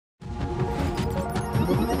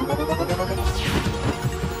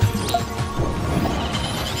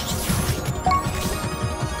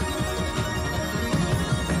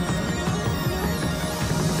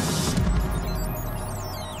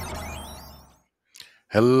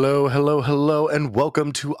Hello, hello, hello, and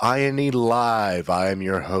welcome to INE Live. I am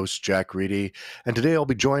your host, Jack Reedy, and today I'll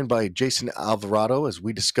be joined by Jason Alvarado as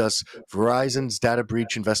we discuss Verizon's data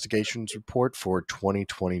breach investigations report for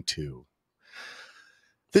 2022.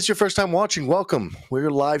 If this is your first time watching, welcome.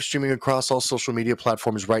 We're live streaming across all social media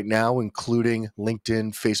platforms right now, including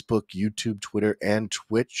LinkedIn, Facebook, YouTube, Twitter, and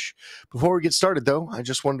Twitch. Before we get started, though, I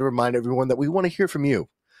just wanted to remind everyone that we want to hear from you.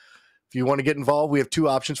 If you want to get involved, we have two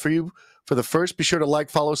options for you. For the first, be sure to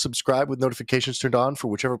like, follow, subscribe with notifications turned on for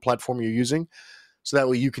whichever platform you're using, so that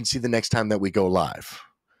way you can see the next time that we go live.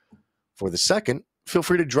 For the second, feel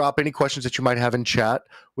free to drop any questions that you might have in chat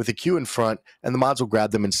with a queue in front, and the mods will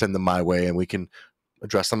grab them and send them my way, and we can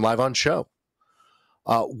address them live on show.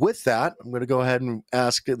 With that, I'm going to go ahead and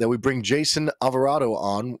ask that we bring Jason Alvarado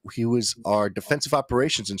on. He was our Defensive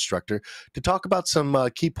Operations Instructor to talk about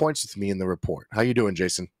some key points with me in the report. How you doing,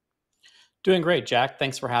 Jason? Doing great, Jack.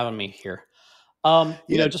 Thanks for having me here.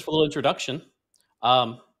 Just for a little introduction,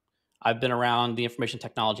 I've been around the information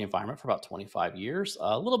technology environment for about 25 years,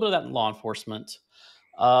 a little bit of that in law enforcement.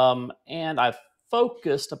 And I've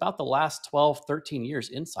focused about the last 12, 13 years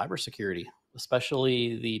in cybersecurity,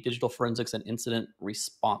 especially the digital forensics and incident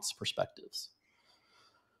response perspectives.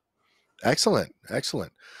 Excellent,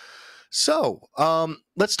 excellent. So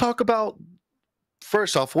let's talk about,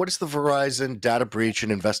 first off, what is the Verizon data breach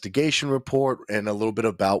and investigation report, and a little bit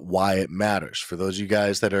about why it matters for those of you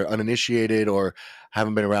guys that are uninitiated or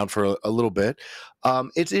haven't been around for a little bit.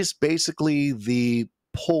 It is basically the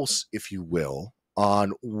pulse, if you will,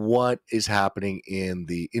 on what is happening in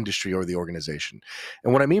the industry or the organization.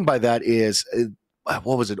 And what I mean by that is,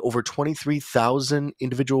 what was it, over 23,000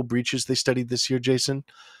 individual breaches they studied this year, Jason?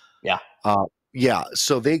 Yeah. Yeah,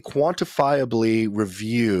 so they quantifiably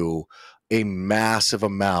review a massive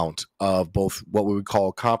amount of both what we would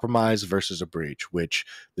call compromise versus a breach, which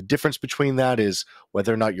the difference between that is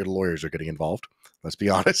whether or not your lawyers are getting involved. Let's be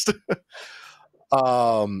honest.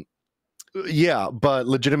 Yeah, but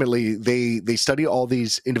legitimately, they study all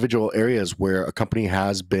these individual areas where a company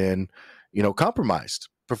has been, compromised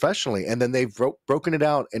professionally, and then they've broken it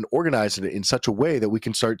out and organized it in such a way that we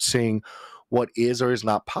can start seeing what is or is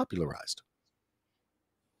not popularized.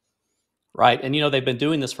 Right. And, they've been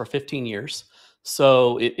doing this for 15 years.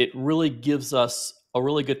 So it really gives us a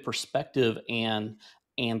really good perspective, and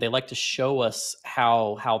they like to show us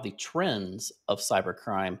how the trends of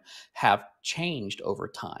cybercrime have changed over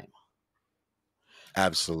time.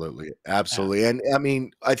 Absolutely, Yeah. absolutely. And I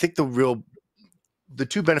mean, I think the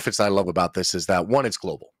two benefits I love about this is that, one, it's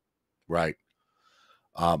global, right?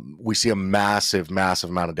 We see a massive, massive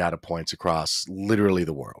amount of data points across literally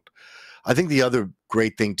the world. I think the other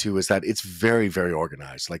great thing too is that it's very, very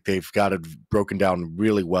organized. Like, they've got it broken down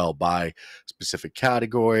really well by specific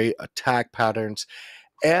category, attack patterns,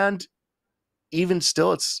 and even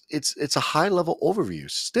still, it's a high level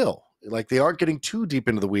overview still. Like, they aren't getting too deep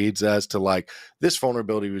into the weeds as to, like, this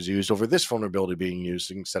vulnerability was used over this vulnerability being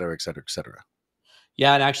used, et cetera, et cetera, et cetera.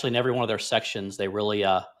 Yeah, and actually in every one of their sections, they really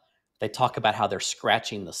they talk about how they're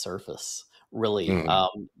scratching the surface, really, Mhm.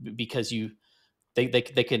 because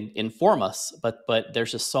they can inform us, but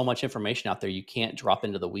there's just so much information out there, you can't drop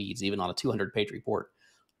into the weeds even on a 200-page report.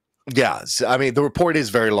 Yeah, I mean, the report is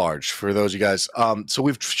very large for those of you guys. So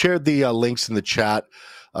we've shared the links in the chat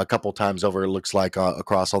a couple times over, it looks like,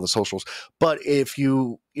 across all the socials. But if we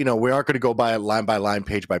aren't going to go by line,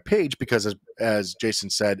 page by page, because as Jason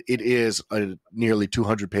said, it is a nearly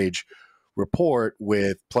 200-page report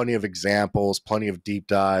with plenty of examples, plenty of deep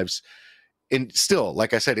dives. And still,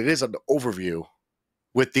 like I said, it is an overview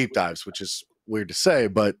with deep dives, which is weird to say,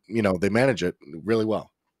 but they manage it really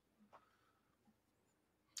well.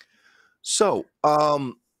 So,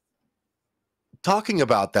 talking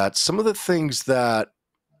about that, some of the things that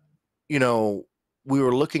we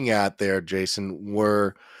were looking at there, Jason,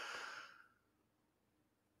 were,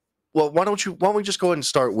 well, why don't we just go ahead and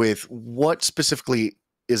start with what specifically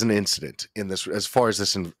is an incident in this, as far as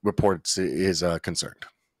this report is concerned?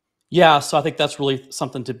 Yeah, so I think that's really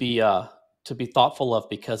something to be thoughtful of,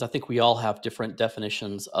 because I think we all have different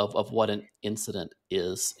definitions of what an incident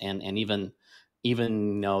is, and even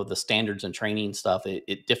the standards and training stuff,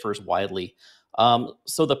 it differs widely.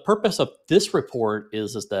 So the purpose of this report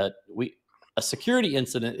is that a security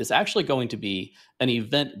incident is actually going to be an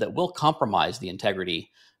event that will compromise the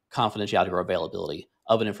integrity, confidentiality, or availability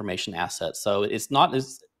of an information asset. So it's not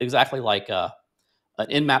exactly like an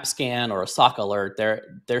in-map scan or a SOC alert.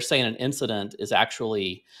 They're saying an incident is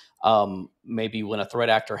actually maybe when a threat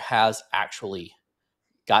actor has actually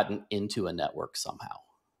gotten into a network somehow.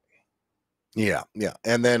 Yeah, yeah.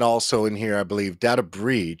 And then also in here, I believe data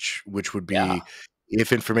breach, which would Yeah. be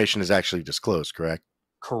if information is actually disclosed, correct?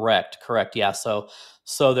 Correct. Yeah. So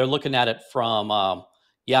they're looking at it from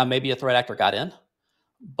yeah, maybe a threat actor got in,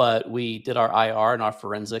 but we did our IR and our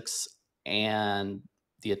forensics, and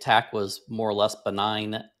the attack was more or less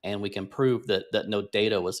benign, and we can prove that no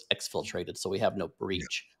data was exfiltrated, so we have no Yeah.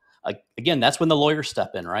 breach. Again, that's when the lawyers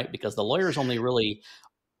step in, right? Because the lawyers only really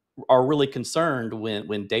are really concerned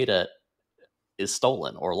when data is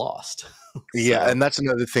stolen or lost. Yeah, So and that's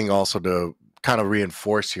another thing also to kind of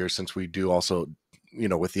reinforce here, since we do also,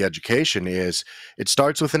 with the education, is it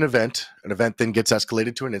starts with an event then gets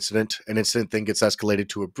escalated to an incident then gets escalated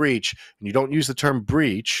to a breach, and you don't use the term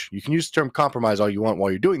breach. You can use the term compromise all you want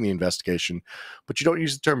while you're doing the investigation, but you don't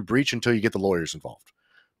use the term breach until you get the lawyers involved.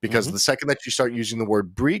 Because the mhm. second that you start using the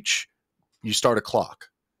word breach, you start a clock,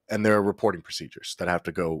 and there are reporting procedures that have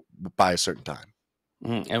to go by a certain time.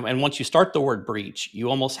 And once you start the word breach, you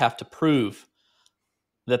almost have to prove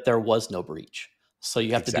that there was no breach. So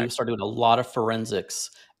you have to Exactly. start doing a lot of forensics,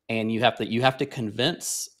 and you have to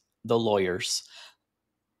convince the lawyers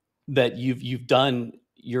that you've done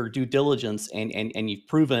your due diligence, and you've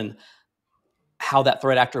proven how that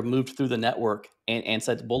threat actor moved through the network, and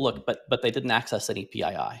said, well, look, but they didn't access any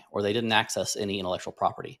PII, or they didn't access any intellectual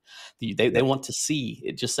property. They Yep. want to see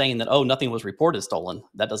it. Just saying that, oh, nothing was reported stolen,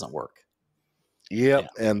 that doesn't work. Yep,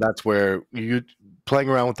 Yeah. and that's where you playing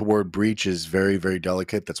around with the word breach is very, very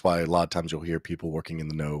delicate. That's why a lot of times you'll hear people working in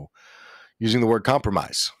the know using the word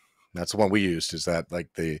compromise. That's the one we used, is that like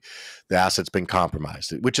the asset's been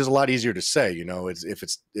compromised, which is a lot easier to say. It's if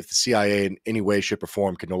the CIA in any way, shape, or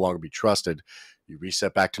form can no longer be trusted, you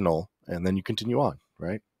reset back to null, and then you continue on,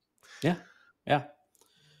 right? Yeah. Yeah.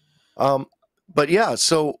 Um, but yeah,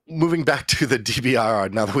 so moving back to the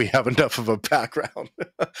DBIR, now that we have enough of a background,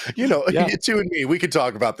 Yeah. it's you and me. We could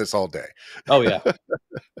talk about this all day. Oh yeah.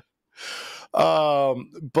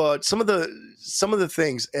 But some of the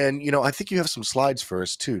things, and I think you have some slides for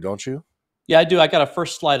us too, don't you? Yeah, I do. I got a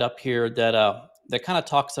first slide up here that kind of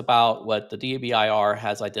talks about what the DBIR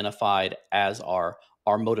has identified as our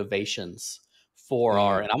motivations for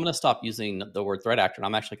our. Mm, And I'm going to stop using the word threat actor, and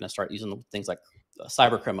I'm actually going to start using things like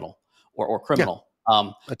cyber criminal or yeah, criminal,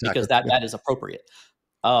 because attacker. that is appropriate.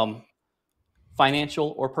 Um,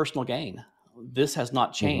 Financial or personal gain. This has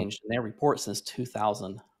not Mhm. changed in their report since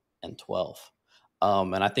 2012.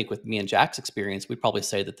 And I think with me and Jack's experience, we'd probably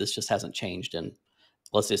say that this just hasn't changed in,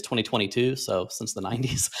 let's say it's 2022, so since the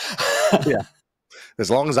 90s. Yeah, as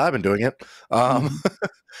long as I've been doing it. Um,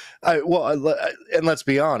 Mhm. and let's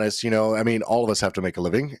be honest, I mean, all of us have to make a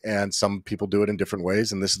living, and some people do it in different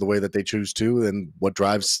ways, and this is the way that they choose to, and what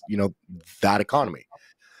drives, that economy.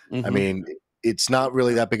 I Mhm. mean, it's not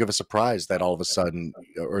really that big of a surprise that all of a sudden,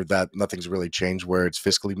 or that nothing's really changed where it's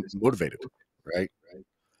fiscally motivated, right?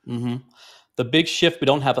 Mhm. The big shift we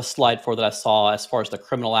don't have a slide for that I saw as far as the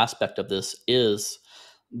criminal aspect of this is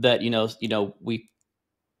that we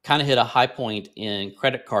kind of hit a high point in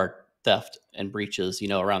credit card theft and breaches,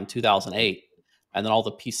 around 2008, and then all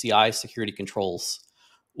the PCI security controls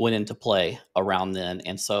went into play around then.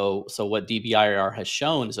 And so what DBIR has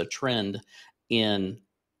shown is a trend in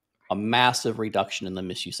a massive reduction in the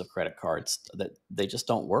misuse of credit cards, that they just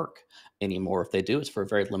don't work anymore. If they do, it's for a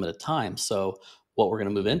very limited time. So what we're going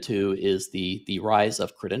to move into is the rise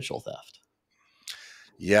of credential theft.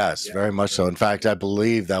 Yes, very much so. In fact, I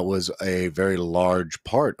believe that was a very large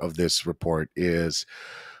part of this report is,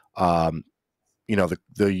 um,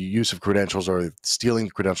 the use of credentials or stealing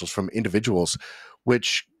credentials from individuals,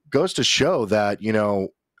 which goes to show that,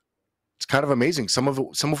 it's kind of amazing. Some of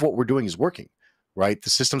what we're doing is working, right? The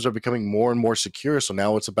systems are becoming more and more secure. So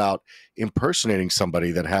now it's about impersonating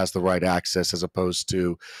somebody that has the right access as opposed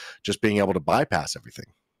to just being able to bypass everything.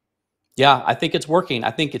 Yeah, I think it's working.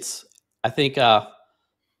 I think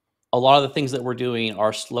a lot of the things that we're doing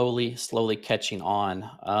are slowly catching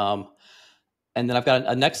on. And then I've got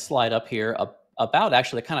a next slide up here about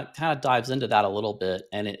actually kind of dives into that a little bit,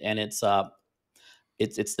 and it's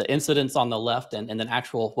the incidents on the left, and then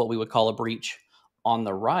actual what we would call a breach on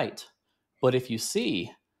the right. But if you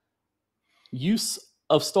see, use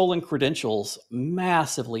of stolen credentials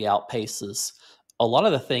massively outpaces a lot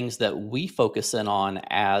of the things that we focus in on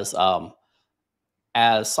as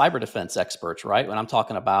cyber defense experts, right? When I'm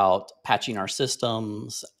talking about patching our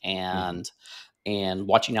systems Mhm. and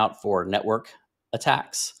watching out for network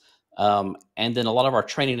attacks. And then a lot of our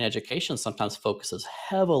training and education sometimes focuses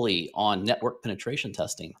heavily on network penetration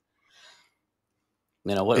testing.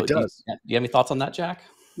 It What does. do you have any thoughts on that, Jack?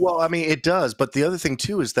 Well, I mean, it does. But the other thing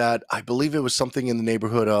too is that I believe it was something in the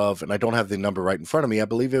neighborhood of, and I don't have the number right in front of me. I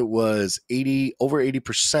believe it was over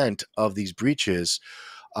 80% of these breaches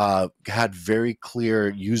had very clear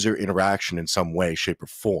user interaction in some way, shape, or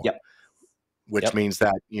form. Yep. which Yep. means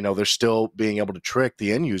that they're still being able to trick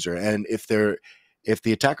the end user. And if the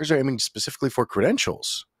attackers are aiming specifically for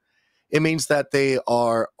credentials, it means that they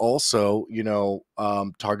are also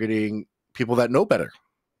targeting people that know better,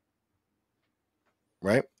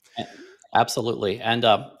 right? A- Absolutely. And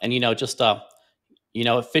just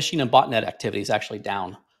phishing and botnet activity is actually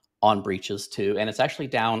down on breaches too, and it's actually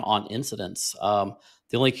down on incidents.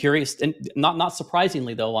 The only curious, and not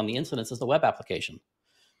surprisingly though, on the incidents is the web application.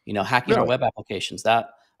 Hacking our Really? web applications. That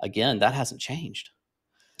again, that hasn't changed.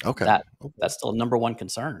 Okay. That Okay. that's still a number one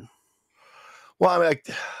concern. Well, I mean,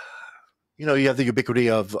 you have the ubiquity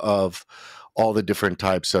of all the different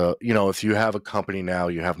types of, if you have a company now,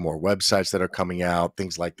 you have more websites that are coming out,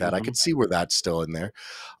 things like that. I Hmm. could see where that's still in there.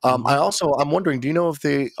 Hmm. I'm wondering, do you know if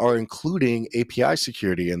they are including API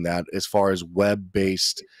security in that as far as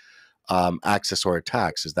web-based access or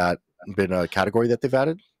attacks? Has that been a category that they've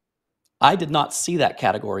added? I did not see that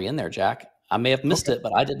category in there, Jack. I may have missed Okay. it,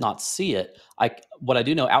 but I did not see it. What I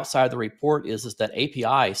do know outside of the report is that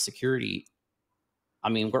API security. I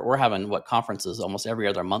mean, we're having what conferences almost every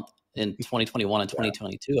other month in 2021 and Yeah.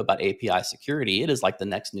 2022 about API security. It is like the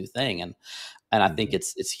next new thing, and I think Mhm.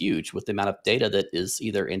 it's huge with the amount of data that is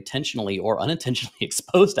either intentionally or unintentionally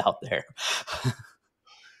exposed out there.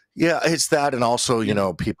 Yeah, it's that, and also,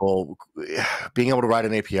 Yeah. people being able to write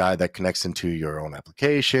an API that connects into your own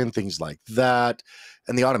application, things like that,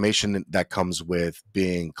 and the automation that comes with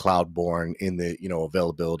being cloud born in the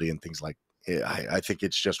availability and things like. I think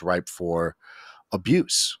it's just ripe for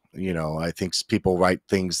abuse. I think people write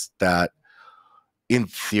things that in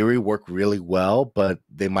theory work really well, but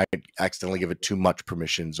they might accidentally give it too much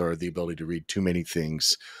permissions or the ability to read too many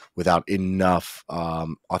things without enough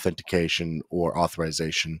authentication or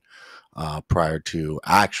authorization prior to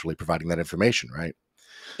actually providing that information, right?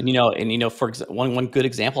 For one good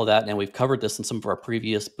example of that, and we've covered this in some of our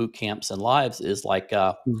previous boot camps and lives, is like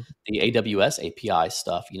Mhm. the AWS API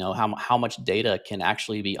stuff. How much data can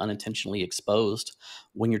actually be unintentionally exposed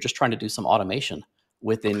when you're just trying to do some automation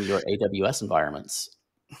within your AWS environments.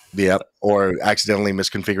 Yep. Or accidentally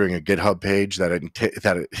misconfiguring a GitHub page that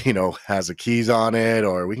it has the keys on it,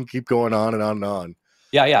 or we can keep going on and on and on.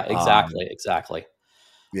 Yeah, yeah, Um, exactly.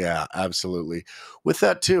 yeah, absolutely. With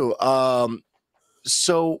that too,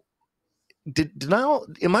 so did denial?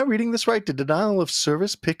 Am I reading this right? Did denial of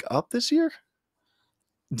service pick up this year?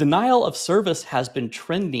 Denial of service has been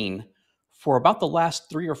trending for about the last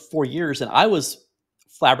 3 or 4 years, and I was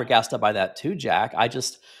flabbergasted by that too, Jack. I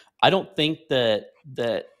don't think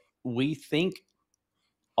that we think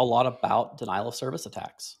a lot about denial of service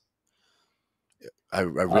attacks. I Uh,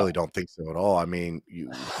 really don't think so at all. I mean,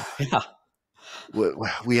 yeah,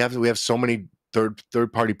 we have so many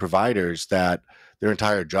third party providers that their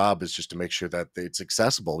entire job is just to make sure that it's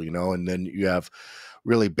accessible, and then you have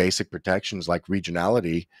really basic protections like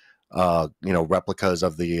regionality, replicas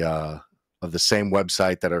of the same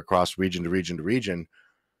website that are across region to region to region.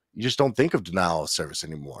 You just don't think of denial of service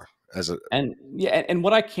anymore as a. and yeah, and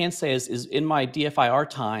what I can say is in my DFIR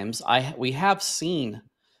times, we have seen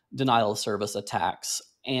denial of service attacks,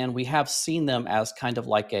 and we have seen them as kind of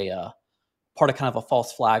like a part of kind of a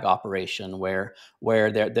false flag operation where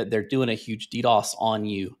they're doing a huge DDoS on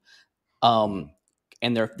you, Mhm. um,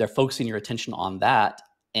 and they're focusing your attention on that,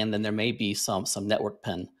 and then there may be some network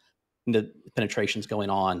penetrations going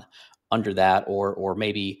on under that, or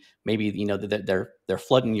maybe they're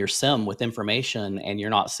flooding your SIM with information, and you're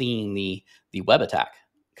not seeing the web attack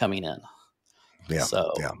coming in. Yeah,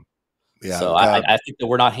 So yeah, yeah. so I think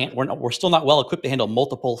that we're still not well equipped to handle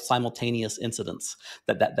multiple simultaneous incidents.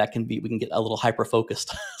 That can be we can get a little hyper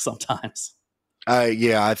focused sometimes.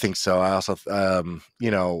 Yeah, I think so. I also,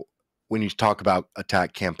 when you talk about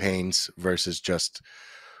attack campaigns versus just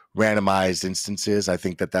randomized instances, I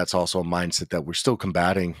think that that's also a mindset that we're still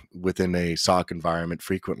combating within a SOC environment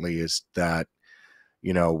frequently. Is that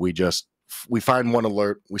we find one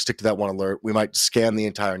alert, we stick to that one alert. We might scan the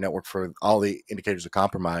entire network for all the indicators of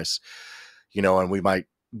compromise, and we might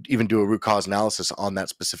even do a root cause analysis on that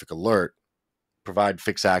specific alert, provide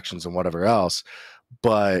fix actions and whatever else.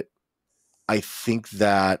 But I think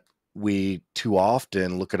that we too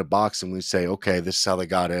often look at a box and we say, okay, this is how they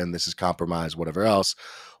got in, this is compromised, whatever else,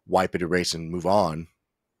 wipe it, erase, and move on,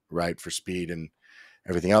 right? For speed and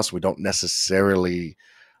everything else. We don't necessarily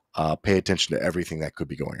pay attention to everything that could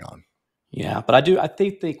be going on. Yeah, but I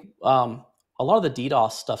think a lot of the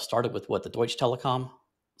DDoS stuff started with what the Deutsche Telekom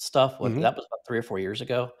stuff. What Hmm. that was about 3 or 4 years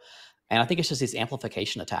ago, and I think it's just these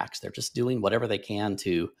amplification attacks. They're just doing whatever they can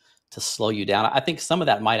to slow you down. I think some of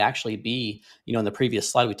that might actually be, in the previous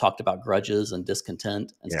slide we talked about grudges and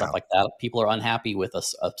discontent and stuff Yeah. like that. People are unhappy with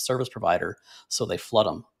a service provider, so they flood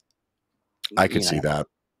them. I You could see know, that.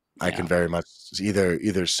 I can yeah. very much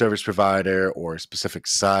either service provider or a specific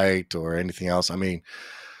site or anything else. I mean,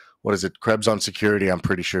 what is it? Krebs on security, I'm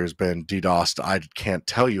pretty sure has been DDoSed. I can't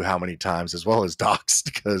tell you how many times, as well as doxed,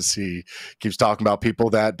 because he keeps talking about people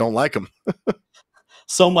that don't like him.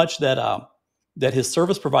 So much that that his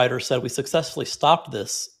service provider said we successfully stopped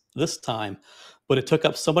this time, but it took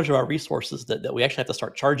up so much of our resources that we actually have to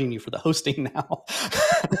start charging you for the hosting now.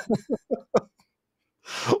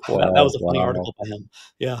 That Wow, was a funny wow. article by him.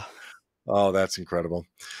 Yeah. Oh, that's incredible.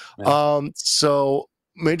 Yeah. So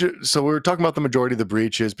so we were talking about the majority of the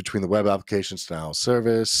breaches between the web applications denial of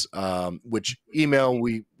service, which email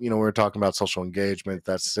we were talking about social engagement,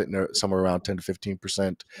 that's sitting there somewhere around 10 to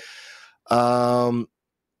 15%. Um,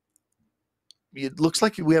 it looks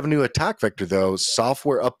like we have a new attack vector though,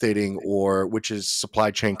 software updating, or which is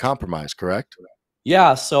supply chain compromise, correct?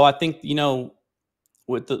 Yeah. So I think,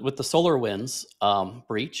 with the SolarWinds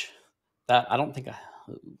breach, that I don't think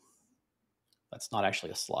that's not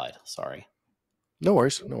actually a slide. Sorry. No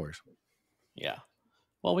worries, no worries. Yeah.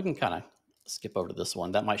 Well, we can kind of skip over to this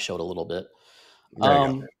one. That might show it a little bit. There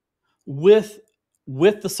you go.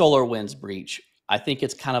 With the SolarWinds breach, I think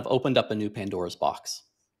it's kind of opened up a new Pandora's box.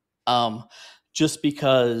 Um, just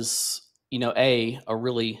because, a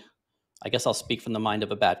really, I guess I'll speak from the mind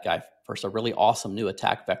of a bad guy first. A really awesome new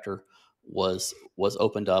attack vector was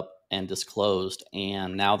opened up and disclosed,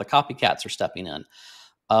 and now the copycats are stepping in.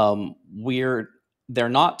 We're They're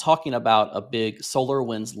not talking about a big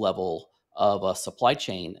SolarWinds level of a supply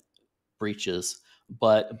chain breaches,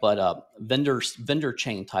 but vendor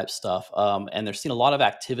chain type stuff. And they're seeing a lot of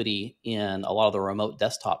activity in a lot of the remote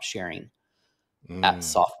desktop sharing at Mm,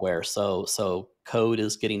 software. So code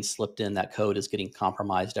is getting slipped in. That code is getting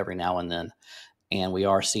compromised every now and then, and we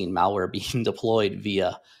are seeing malware being deployed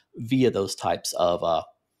via those types of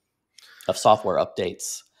software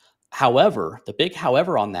updates. However, the big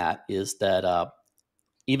however on that is that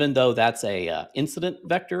even though that's a incident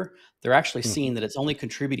vector, they're actually mhm. seeing that it's only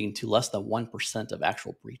contributing to less than 1% of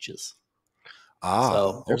actual breaches. Ah,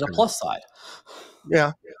 So there's a okay. plus side.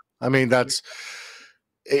 Yeah. I mean,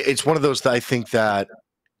 it's one of those that I think that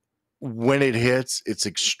when it hits, it's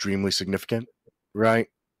extremely significant, right?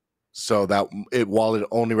 So that while it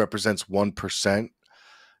only represents 1%,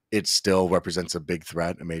 it still represents a big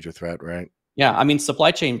threat, a major threat, right? Yeah, I mean,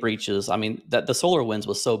 supply chain breaches. I mean, that the SolarWinds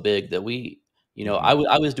was so big that Hmm.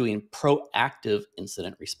 I was doing proactive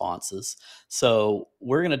incident responses. So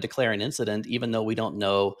we're going to declare an incident, even though we don't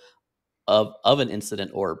know of an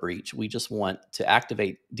incident or a breach. We just want to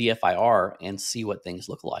activate DFIR and see what things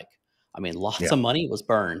look like. I mean, lots Yeah. of money was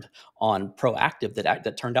burned on proactive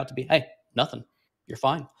that turned out to be, hey, nothing, you're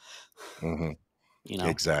fine. Hmm. You know,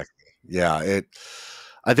 Exactly. Yeah.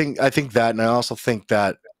 I think that, and I also think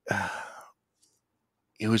that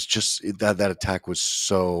it was just that attack was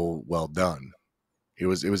so well done. It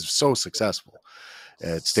was so successful.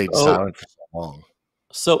 It stayed so silent for so long.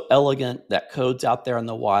 so elegant that code's out there in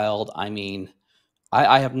the wild. I mean,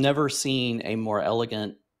 I have never seen a more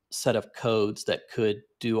elegant set of codes that could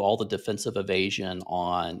do all the defensive evasion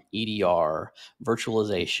on EDR,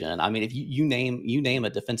 virtualization. I mean, if you name a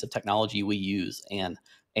defensive technology we use, and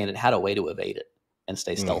it had a way to evade it and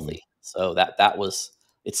stay Hmm. stealthy. So that was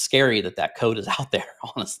it's scary that code is out there.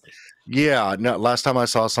 Honestly, Yeah. No, last time I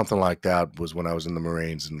saw something like that was when I was in the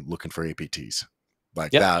Marines and looking for APTs.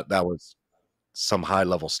 Like yep, that was some high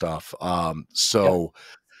level stuff. yep. So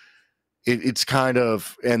it's kind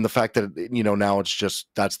of, and the fact that now it's just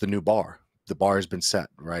that's the new bar. The bar has been set,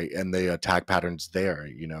 right, and the attack patterns there.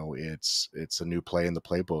 It's a new play in the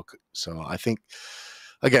playbook. So I think,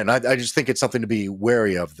 again, I just think it's something to be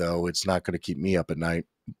wary of. Though it's not going to keep me up at night,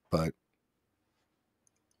 but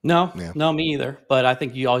No, yeah. no, me either. But I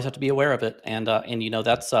think you always have to be aware of it, and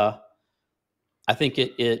that's I think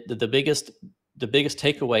the biggest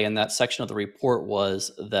takeaway in that section of the report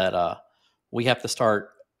was that we have to start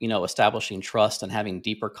establishing trust and having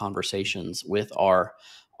deeper conversations with our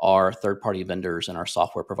third party vendors and our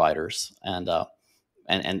software providers, and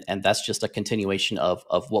that's just a continuation of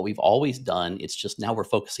what we've always done. It's just now we're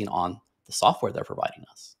focusing on the software they're providing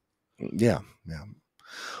us. Yeah, yeah.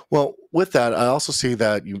 Well, with that, I also see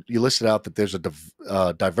that you listed out that there's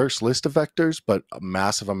a diverse list of vectors, but a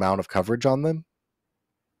massive amount of coverage on them.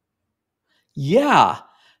 Yeah,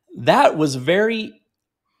 that was very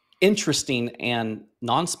interesting and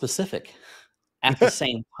non-specific at the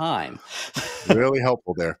same time. Really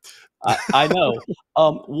helpful there. I know.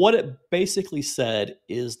 What it basically said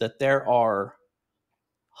is that there are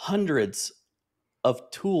hundreds of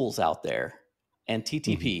tools out there and Mhm.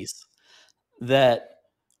 TTPs that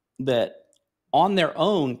that on their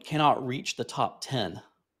own cannot reach the top 10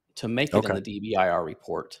 to make it in Okay. the DBIR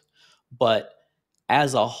report. But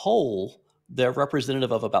as a whole, they're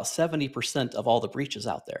representative of about 70% of all the breaches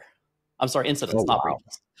out there. I'm sorry, Oh, incidents, not wow.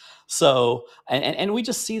 breaches. So, and we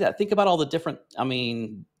just see that. Think about all the different,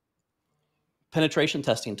 penetration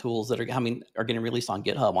testing tools that are getting released on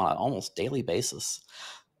GitHub on an almost daily basis.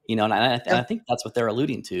 And Yeah. I think that's what they're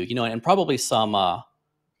alluding to. And probably some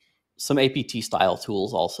APT style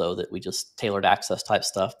tools also that we just tailored access type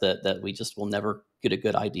stuff that we just will never get a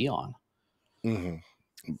good ID on. Hmm.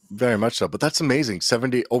 Very much so. But that's amazing.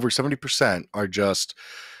 Over 70% are just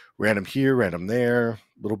random here, random there,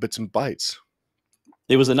 little bits and bytes.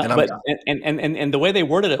 It was enough, And I'm but and the way they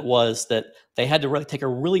worded it was that they had to really take a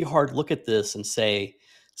really hard look at this and say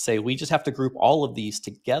we just have to group all of these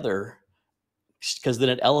together because then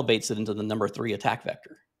it elevates it into the number 3 attack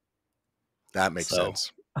vector. that makes So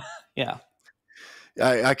sense. yeah.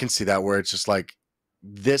 I can see that where it's just like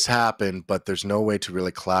this happened, but there's no way to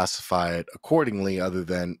really classify it accordingly other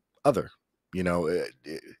than other. You know,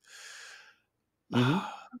 Mm-hmm.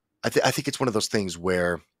 I think it's one of those things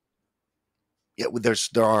where there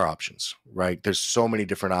are options, right? There's so many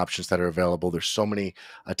different options that are available. There's so many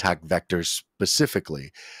attack vectors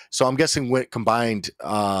specifically. So I'm guessing when combined,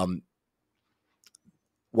 while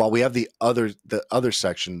we have the other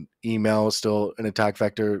section, email is still an attack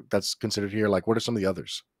vector that's considered here. Like, what are some of the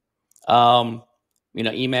others?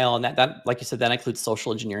 Email, and that like you said, that includes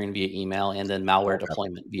social engineering via email and then malware Okay.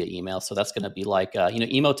 deployment via email. So that's going to be like,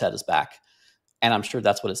 Emotet is back, and I'm sure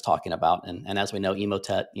that's what it's talking about. And as we know,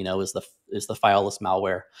 Emotet, is the fileless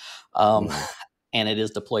malware, Mhm. and it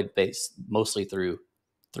is deployed based mostly through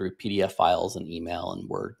PDF files and email and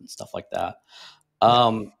Word and stuff like that. Yeah.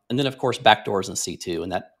 And then of course backdoors and C2,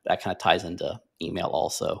 and that kind of ties into email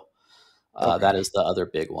also. Okay. That is the other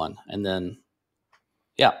big one, and then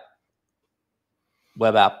yeah,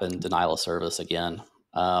 web app and denial of service again.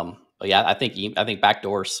 But yeah, I think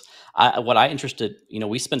backdoors.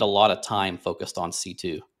 We spend a lot of time focused on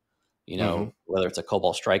C2. Hmm. Whether it's a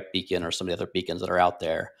Cobalt Strike beacon or some of the other beacons that are out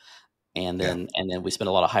there, and Yeah. then we spend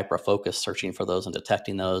a lot of hyper focus searching for those and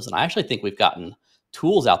detecting those. And I actually think we've gotten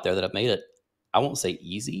tools out there that have made it, I won't say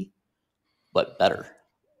easy, but better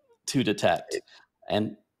to detect.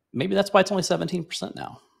 And maybe that's why it's only 17%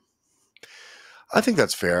 now. I think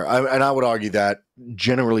that's fair. And I would argue that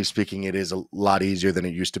generally speaking, it is a lot easier than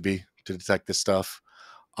it used to be to detect this stuff.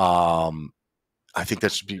 Um, I think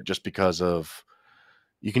that's just because of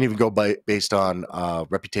you can even go based on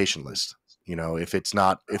reputation list. If it's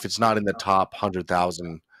not in the top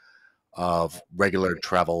 100,000 of regular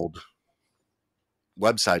traveled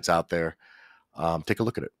websites out there, take a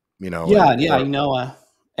look at it. Yeah, yeah, Or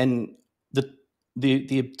and the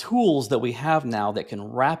the tools that we have now that can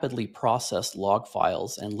rapidly process log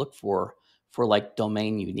files and look for like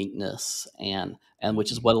domain uniqueness and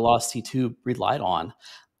which is what a lot of C2 relied on.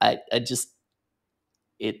 I just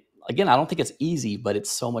it again, I don't think it's easy, but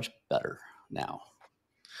it's so much better now.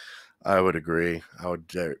 I would agree. I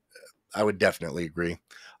would definitely agree.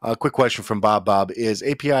 A quick question from Bob. Bob, is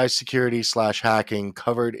API security / hacking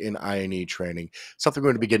covered in INE training? Something we're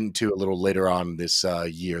going to be getting to a little later on this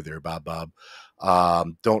year there, Bob.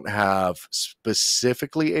 Don't have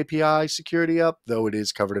specifically API security up, though it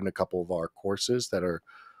is covered in a couple of our courses that are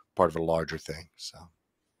part of a larger thing. So,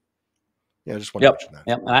 yeah, I just want to Yep. mention that.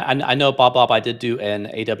 Yep. And I know, Bob, I did do an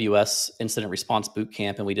AWS incident response boot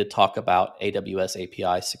camp, and we did talk about AWS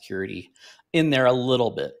API security in there a little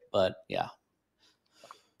bit, but yeah.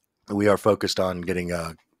 We are focused on getting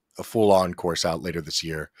a full-on course out later this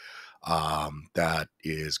year that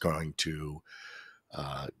is going to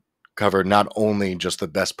uh, cover not only just the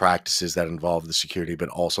best practices that involve the security, but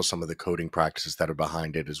also some of the coding practices that are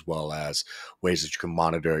behind it, as well as ways that you can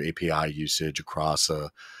monitor API usage across a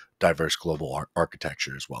diverse global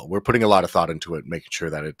architecture as well. We're putting a lot of thought into it, making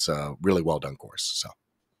sure that it's a really well done course. So,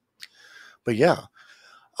 but yeah,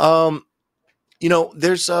 um,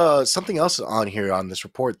 there's something else on here on this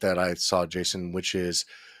report that I saw, Jason, which is,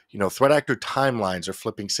 threat actor timelines are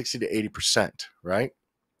flipping 60 to 80%, right?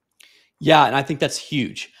 Yeah, and I think that's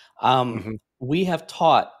huge. Mm-hmm. We have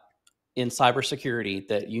taught in cybersecurity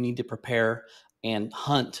that you need to prepare and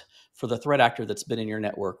hunt for the threat actor that's been in your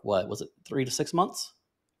network. What was it, 3 to 6 months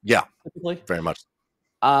Yeah, typically? very much.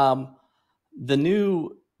 Um, the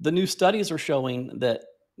new studies are showing that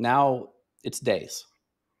now it's days.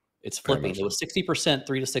 It's Very flipping. much It so. was 60%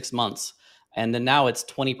 3 to 6 months, and then now it's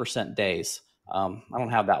 20% days. I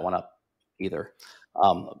don't have that one up either,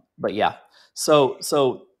 but yeah. So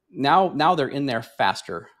now they're in there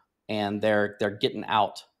faster, and they're getting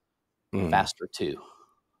out Mhm. faster too.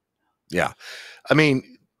 Yeah. I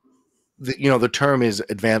mean, the term is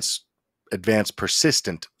advanced advanced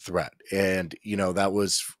persistent threat. And, that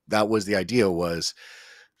was the idea, was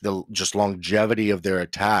the just longevity of their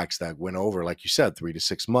attacks that went over, like you said, 3 to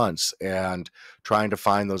 6 months, and trying to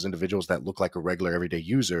find those individuals that look like a regular everyday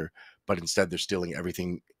user, but instead they're stealing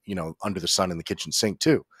everything, under the sun in the kitchen sink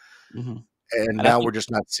too. hmm And And I now think, we're just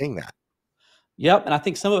not seeing that. yep, and I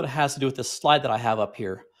think some of it has to do with this slide that I have up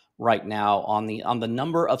here right now on the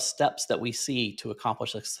number of steps that we see to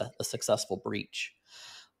accomplish a successful breach.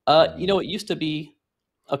 Mhm. It used to be,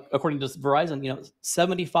 according to Verizon,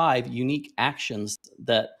 75 unique actions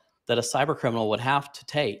that a cyber criminal would have to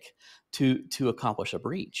take to accomplish a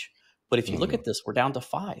breach. But if you look Mhm. at this, we're down to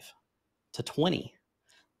 5 to 20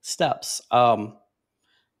 steps. I'm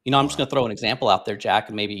just Wow. going to throw an example out there, Jack,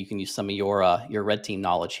 and maybe you can use some of your red team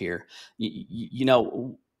knowledge here.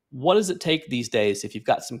 What does it take these days if you've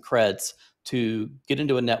got some creds to get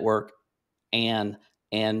into a network and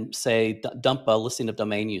say dump a listing of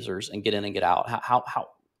domain users and get in and get out? How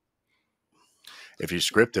If you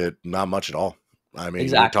script it, not much at all. I mean, you're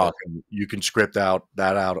exactly? talking, you can script that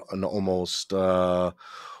out in almost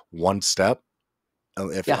one step,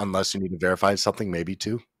 if Yeah. unless you need to verify something, maybe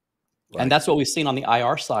two. And Like, that's what we've seen on the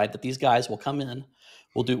IR side, that these guys will come in,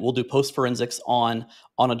 we'll do post forensics on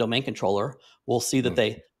a domain controller. We'll see that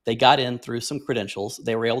mm. they got in through some credentials.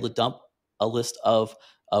 They were able to dump a list of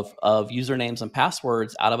usernames and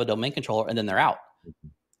passwords out of a domain controller, and then they're out.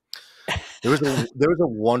 There was a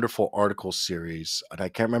wonderful article series, and I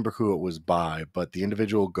can't remember who it was by, but the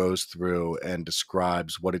individual goes through and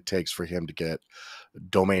describes what it takes for him to get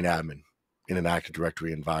domain admin in an Active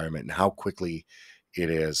Directory environment, and how quickly it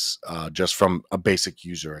is, just from a basic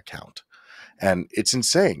user account. And it's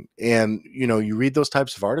insane. And you read those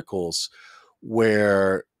types of articles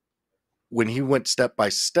where, when he went step by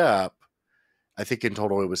step, I think in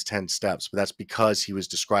total it was 10 steps, but that's because he was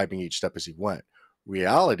describing each step as he went.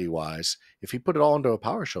 Reality wise, if he put it all into a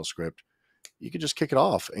PowerShell script, you could just kick it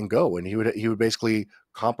off and go. And he would basically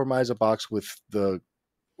compromise a box with the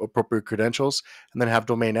appropriate credentials, and then have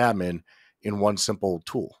domain admin in one simple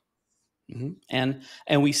tool. And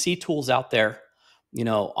we see tools out there,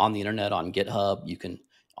 on the internet, on GitHub. You can,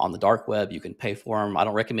 on the dark web, you can pay for them. I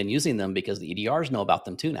don't recommend using them because the EDRs know about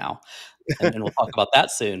them too now, and we'll talk about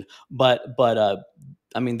that soon. But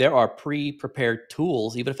I mean, there are pre-prepared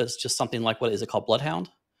tools, even if it's just something like, what is it called, Bloodhound?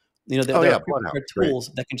 There, Oh there yeah, are Bloodhound, pre-prepared great.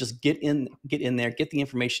 tools that can just get in there, get the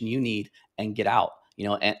information you need, and get out.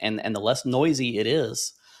 And the less noisy it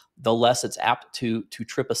is, the less it's apt to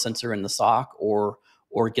trip a sensor in the SOC, or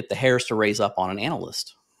get the hairs to raise up on an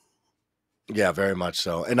analyst. Yeah, very much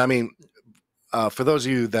so. And I mean, for those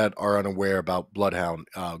of you that are unaware about Bloodhound,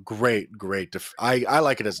 great. I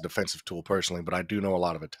like it as a defensive tool personally, but I do know a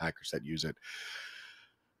lot of attackers that use it.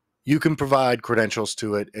 You can provide credentials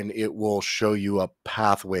to it, and it will show you a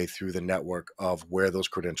pathway through the network of where those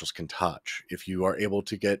credentials can touch. If you are able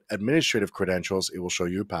to get administrative credentials, it will show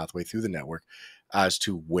you a pathway through the network as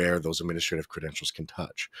to where those administrative credentials can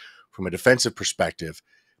touch. From a defensive perspective,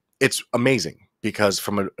 it's amazing, because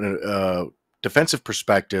from a defensive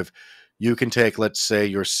perspective, you can take, let's say,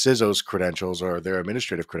 your CISO's credentials or their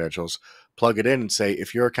administrative credentials, plug it in, and say,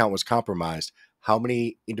 if your account was compromised, how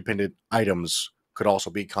many independent items could also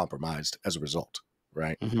be compromised as a result,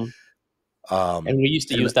 right? Mhm. And Um, we used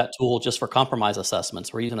to and use that tool just for compromise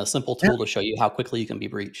assessments. We're using a simple yeah, tool to show you how quickly you can be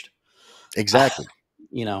breached. exactly.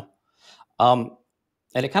 you know, um,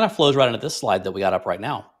 and it kind of flows right into this slide that we got up right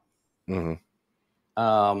now. Hmm.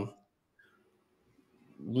 Um,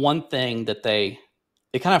 One thing that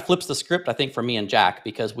it kind of flips the script, I think, for me and Jack,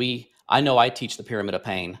 because I know I teach the pyramid of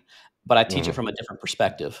pain, but I teach it Hmm. from a different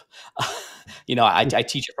perspective. I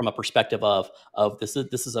teach it from a perspective of this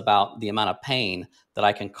is about the amount of pain that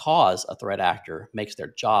I can cause a threat actor, makes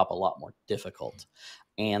their job a lot more difficult.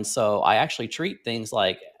 And so I actually treat things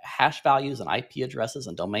like hash values and IP addresses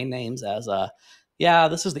and domain names as yeah,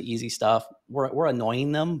 this is the easy stuff. We're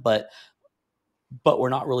annoying them, but we're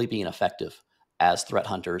not really being effective as threat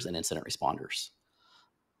hunters and incident responders.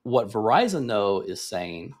 What Verizon, though, is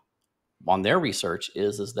saying on their research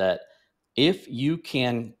is that if you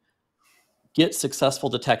can get successful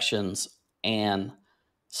detections and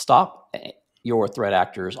stop your threat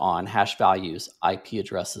actors on hash values, IP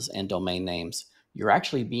addresses, and domain names, you're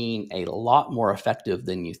actually being a lot more effective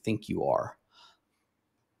than you think you are.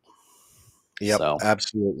 Yep, So,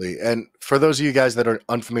 absolutely. And for those of you guys that are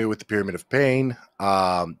unfamiliar with the pyramid of pain,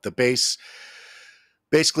 the base,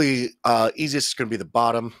 basically, easiest is going to be the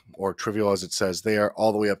bottom, or trivial as it says there,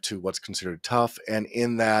 all the way up to what's considered tough. And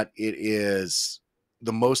in that, it is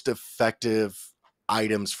the most effective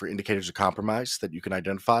items for indicators of compromise that you can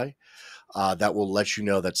identify that will let you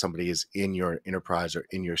know that somebody is in your enterprise or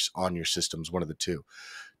on your systems, one of the two.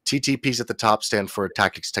 TTPs at the top stand for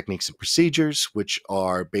tactics, techniques, and procedures, which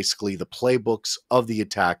are basically the playbooks of the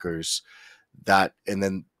attackers. And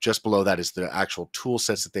then just below that is the actual tool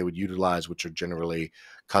sets that they would utilize, which are generally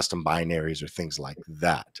custom binaries or things like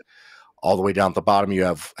that. All the way down at the bottom, you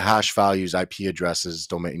have hash values, IP addresses,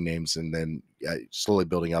 domain names, and then slowly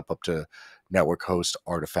building up to network host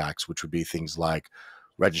artifacts, which would be things like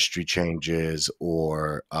registry changes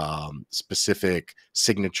or specific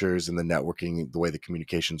signatures in the networking, the way the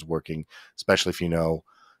communication's working, especially if you know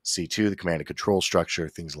C2, the command and control structure,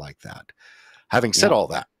 things like that. Having said Yeah. all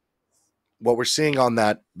that, what we're seeing on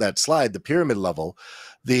that slide, the pyramid level,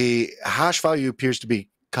 the hash value appears to be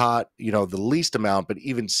caught, the least amount, but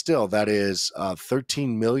even still, that is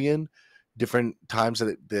 13 million different times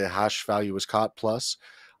that the hash value was caught plus.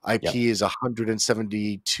 IP Yep. is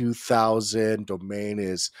 172,000, domain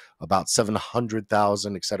is about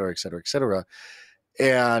 700,000, et cetera, et cetera, et cetera.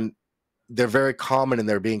 And they're very common and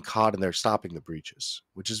they're being caught and they're stopping the breaches,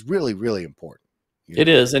 which is really, really important. It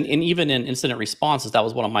is, and even in incident responses, that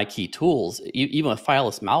was one of my key tools. Even with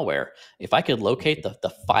fileless malware, if I could locate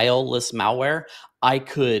the fileless malware, I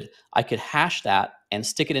could hash that and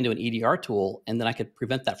stick it into an EDR tool, and then I could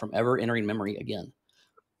prevent that from ever entering memory again.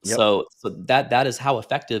 Yep. So that is how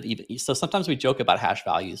effective. Even so, sometimes we joke about hash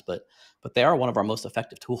values, but they are one of our most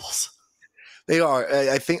effective tools. They are.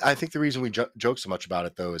 I think the reason we joke so much about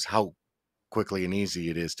it, though, is how quickly and easy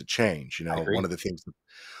it is to change. I agree. One of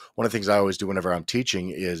the things I always do whenever I'm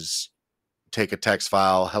teaching is take a text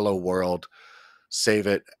file, hello world, save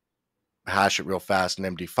it, hash it real fast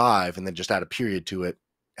in MD5, and then just add a period to it,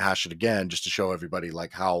 hash it again, just to show everybody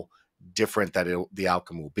like how different the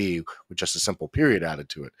outcome will be with just a simple period added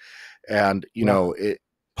to it. And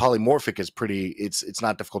polymorphic is it's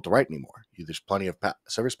not difficult to write anymore. There's plenty of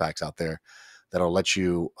service packs out there that'll let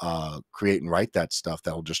you create and write that stuff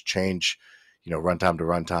that'll just change, runtime to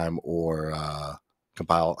runtime or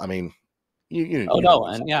compile. I mean, you Oh know no,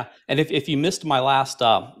 and yeah, and if you missed my last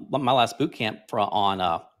boot camp on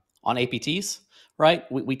APTs,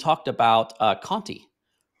 right? We talked about Conti,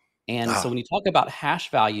 and so when you talk about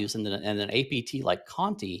hash values and an APT like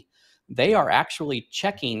Conti, they are actually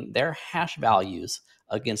checking their hash values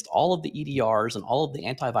against all of the EDRs and all of the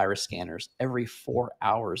antivirus scanners every 4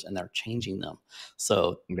 hours, and they're changing them.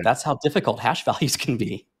 So that's how difficult hash values can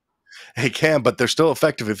be. They can, but they're still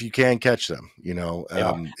effective if you can catch them. They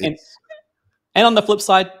are. And on the flip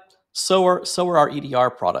side, so are our EDR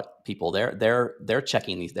product people. They're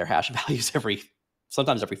checking their hash values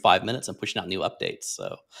sometimes every 5 minutes and pushing out new updates.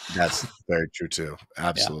 So that's very true too. yeah.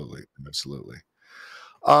 Absolutely.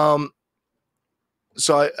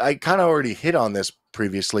 So I kind of already hit on this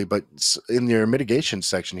previously, but in your mitigation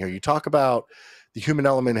section here, you talk about the human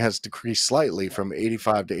element has decreased slightly from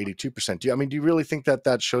 85 to 82%. Do you really think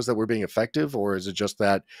that shows that we're being effective, or is it just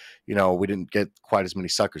that, we didn't get quite as many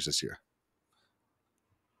suckers this year?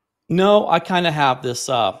 No, I kind of have this.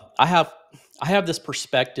 I have this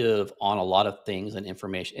perspective on a lot of things and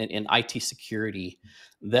information in IT security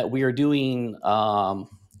that we are doing.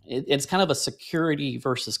 It's kind of a security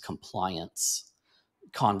versus compliance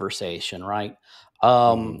conversation, right?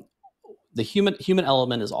 Mm-hmm. The human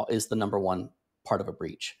element is the number one part of a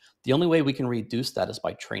breach. The only way we can reduce that is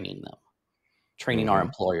by training them, training our Mm-hmm.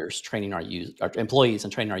 employers, training our employees,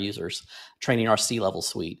 and training our users, training our C-level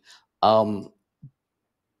suite.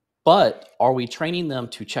 But are we training them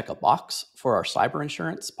to check a box for our cyber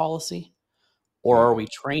insurance policy, or are we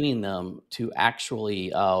training them to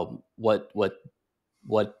actually what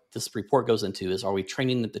this report goes into is, are we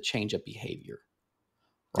training them to change a behavior,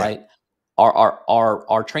 right? Yeah.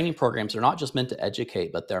 Our training programs are not just meant to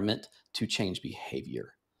educate, but they're meant to change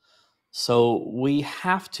behavior. So we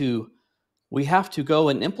have to go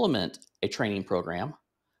and implement a training program,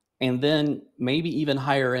 and then maybe even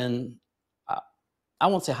hire in. I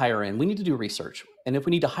won't say hire in. We need to do research, and if we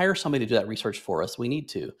need to hire somebody to do that research for us, we need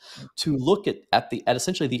to look at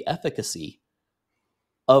essentially the efficacy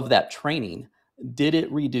of that training. Did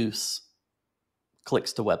it reduce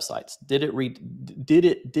clicks to websites? Did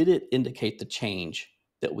it indicate the change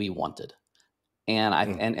that we wanted? And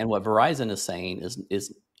and what Verizon is saying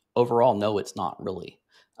is overall, no, it's not really.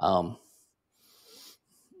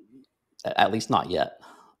 At least not yet.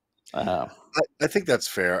 I think that's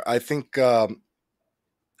fair. I think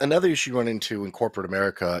another issue you run into in corporate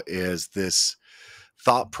America is this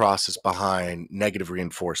thought process behind negative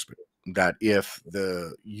reinforcement, that if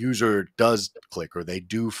the user does click or they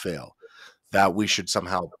do fail, that we should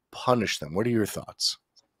somehow punish them. What are your thoughts?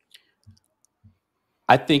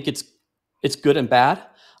 I think it's It's good and bad.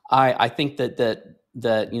 I think that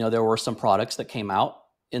there were some products that came out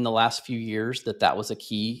in the last few years that was a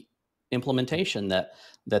key implementation, that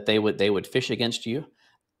they would fish against you,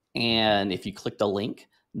 and if you clicked a link,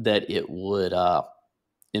 that it would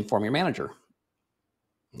inform your manager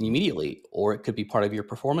immediately, or it could be part of your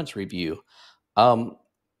performance review. Um,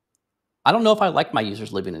 I don't know if I like my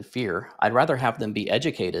users living in fear. I'd rather have them be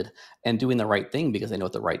educated and doing the right thing because they know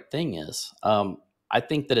what the right thing is. I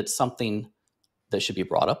think that it's something that should be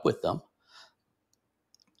brought up with them,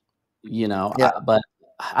 Yeah, but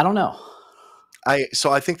I don't know. I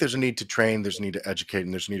think there's a need to train, there's a need to educate,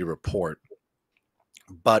 and there's a need to report.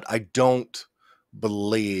 But I don't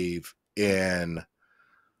believe in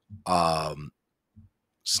um,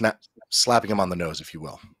 slapping him on the nose, if you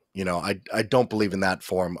will. I don't believe in that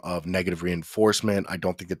form of negative reinforcement. I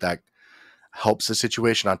don't think that helps the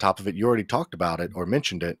situation. On top of it, you already talked about it or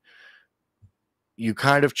mentioned it. You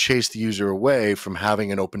kind of chase the user away from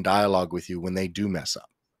having an open dialogue with you when they do mess up.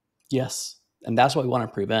 Yes, and that's what we want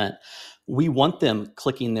to prevent. We want them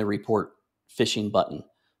clicking the report phishing button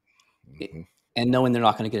Mm-hmm. and knowing they're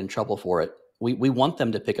not going to get in trouble for it. We want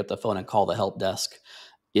them to pick up the phone and call the help desk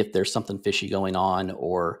if there's something fishy going on,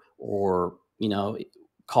 or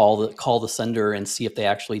call the sender and see if they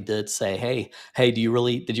actually did say, hey, did you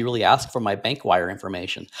really ask for my bank wire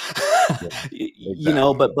information? Yeah,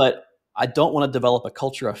 exactly. But I don't want to develop a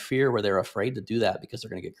culture of fear where they're afraid to do that because they're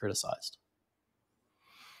going to get criticized.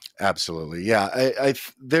 Absolutely. Yeah.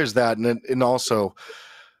 There's that. And also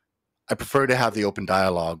I prefer to have the open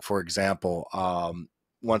dialogue. For example,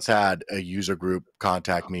 once had a user group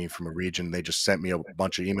contact me from a region. They just sent me a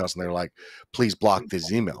bunch of emails and they're like, please block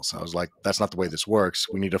these emails. I was like, that's not the way this works.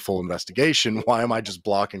 We need a full investigation. Why am I just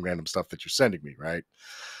blocking random stuff that you're sending me? Right.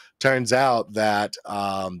 Turns out that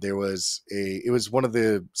it was one of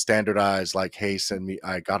the standardized, like, hey,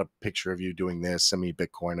 I got a picture of you doing this, send me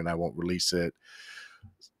Bitcoin and I won't release it.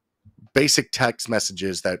 Basic text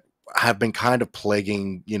messages that have been kind of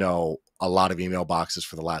plaguing, a lot of email boxes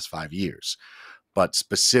for the last 5 years. But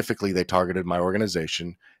specifically, they targeted my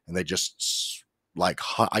organization, and they just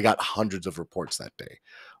I got hundreds of reports that day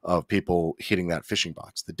of people hitting that phishing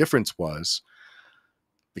box. The difference was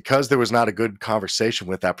because there was not a good conversation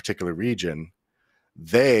with that particular region,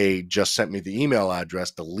 they just sent me the email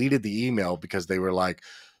address, deleted the email because they were like,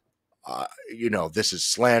 this is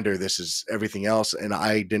slander, this is everything else. And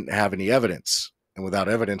I didn't have any evidence. And without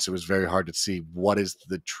evidence, it was very hard to see what is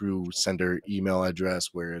the true sender email address,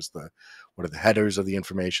 what are the headers of the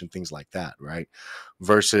information, things like that, right?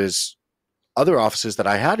 Versus other offices that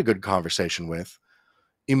I had a good conversation with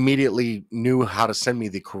immediately knew how to send me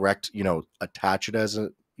the correct, attach it as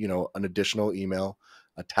an additional email,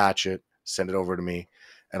 attach it, send it over to me,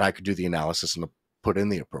 and I could do the analysis and put in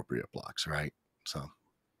the appropriate blocks, right? So.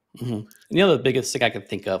 Mm-hmm. The biggest thing I can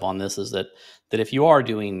think of on this is that if you are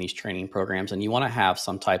doing these training programs and you want to have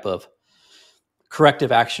some type of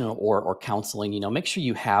corrective action or counseling, make sure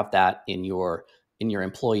you have that in your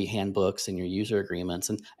employee handbooks and your user agreements,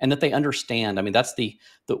 and that they understand. I mean, that's the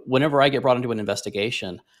whenever I get brought into an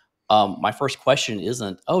investigation, my first question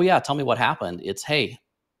isn't, oh yeah, tell me what happened. It's, hey,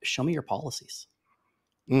 show me your policies.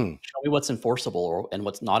 Show me what's enforceable and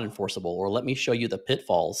what's not enforceable, or let me show you the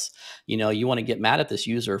pitfalls. You want to get mad at this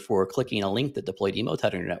user for clicking a link that deployed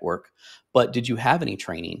emotet on your network, but did you have any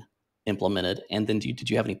training implemented? And then did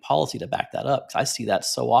you have any policy to back that up? Because I see that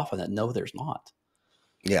so often that no, there's not.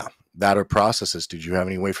 Yeah, that or processes. Did you have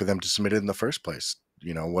any way for them to submit it in the first place?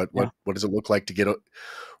 What does it look like to get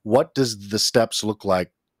what does the steps look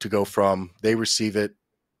like to go from they receive it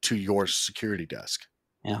to your security desk?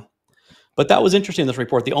 Yeah. But that was interesting in this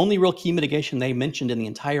report. The only real key mitigation they mentioned in the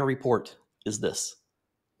entire report is this: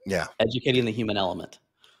 Yeah. educating the human element.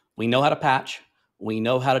 We know how to patch. We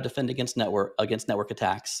know how to defend against network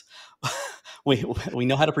attacks. we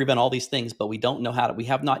know how to prevent all these things, but we don't know we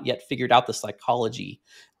have not yet figured out the psychology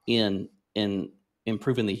in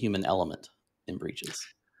improving the human element in breaches.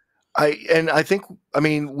 I think,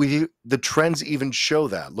 the trends even show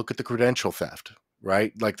that. Look at the credential theft,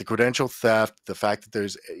 right? Like the credential theft, the fact that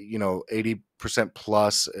there's, 80%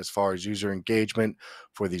 plus as far as user engagement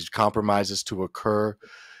for these compromises to occur.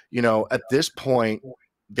 At this point,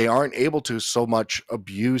 they aren't able to so much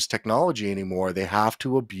abuse technology anymore. They have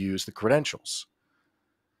to abuse the credentials.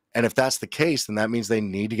 And if that's the case, then that means they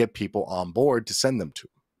need to get people on board to send them to,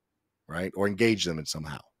 right? Or engage them in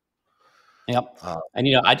somehow. Yep. And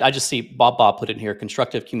I just see Bob put in here,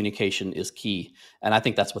 constructive communication is key, and I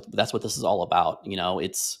think that's what this is all about.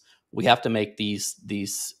 We have to make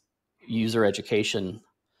these user education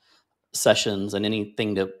sessions and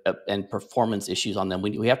anything to and performance issues on them,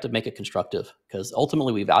 we have to make it constructive, because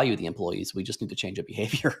ultimately we value the employees. We just need to change their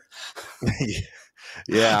behavior.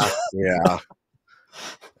 Yeah.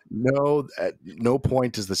 No, at no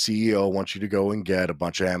point does the CEO want you to go and get a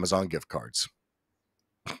bunch of Amazon gift cards.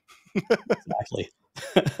 Exactly.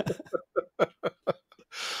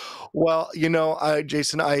 Well,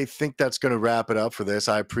 Jason, I think that's going to wrap it up for this.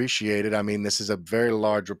 I appreciate it. I mean, this is a very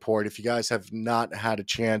large report. If you guys have not had a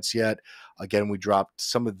chance yet, again, we dropped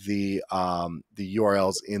some of the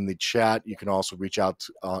URLs in the chat. You can also reach out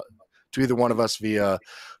to either one of us via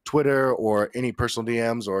Twitter or any personal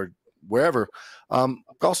DMs or wherever.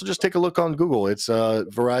 Also, just take a look on Google. It's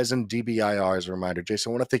Verizon DBIR as a reminder.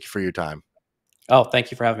 Jason, I want to thank you for your time. Oh,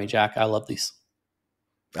 thank you for having me, Jack. I love these.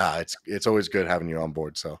 It's always good having you on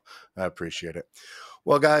board, so I appreciate it.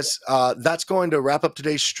 Well, guys, that's going to wrap up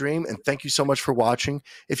today's stream, and thank you so much for watching.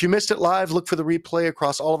 If you missed it live, look for the replay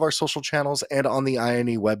across all of our social channels and on the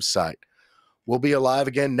INE website. We'll be alive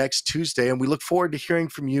again next Tuesday, and we look forward to hearing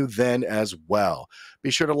from you then as well. Be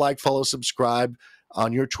sure to like, follow, subscribe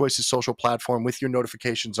on your choice's social platform with your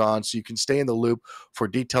notifications on so you can stay in the loop for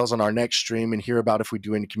details on our next stream and hear about if we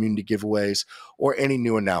do any community giveaways or any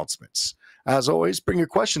new announcements. As always, bring your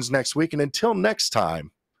questions next week, and until next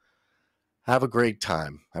time, have a great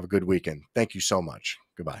time. Have a good weekend. Thank you so much.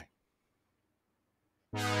 Goodbye.